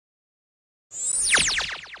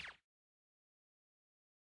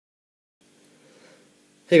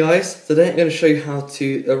Hey guys, today I'm going to show you how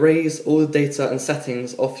to erase all the data and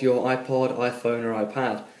settings off your iPod, iPhone or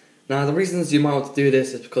iPad. Now the reasons you might want to do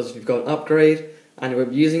this is because you've got an upgrade and you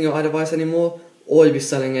won't be using your iDevice anymore, or you'll be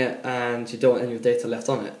selling it and you don't want any of your data left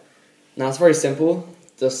on it. Now it's very simple.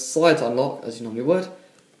 Just slide to unlock as you normally would,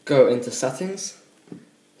 go into settings,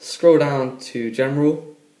 scroll down to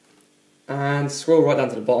general and scroll right down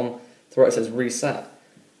to the bottom to where it says reset,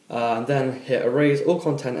 and then hit erase all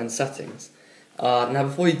content and settings. Now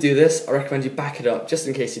before you do this, I recommend you back it up just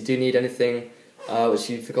in case you do need anything which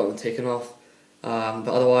you've forgotten to take off, but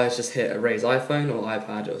otherwise just hit erase iPhone or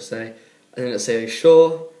iPad, it will say, and then it'll say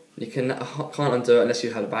sure. You can't undo it unless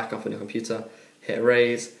you have a backup on your computer. Hit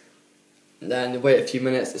erase, then wait a few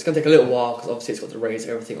minutes. It's going to take a little while because obviously it's got to erase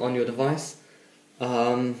everything on your device,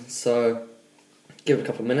 so give it a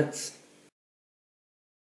couple of minutes.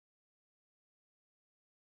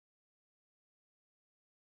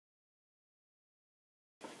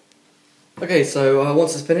 Okay, so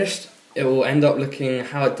once it's finished, it will end up looking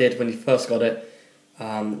how it did when you first got it.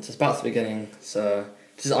 So it's about the beginning. So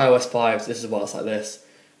this is iOS 5, so this is why it's like this.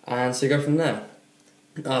 And so you go from there.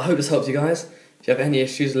 I hope this helps you guys. If you have any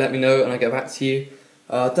issues, let me know and I'll get back to you.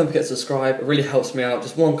 Don't forget to subscribe, it really helps me out.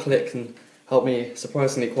 Just one click can help me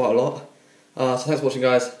surprisingly quite a lot. So thanks for watching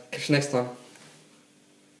guys, catch you next time.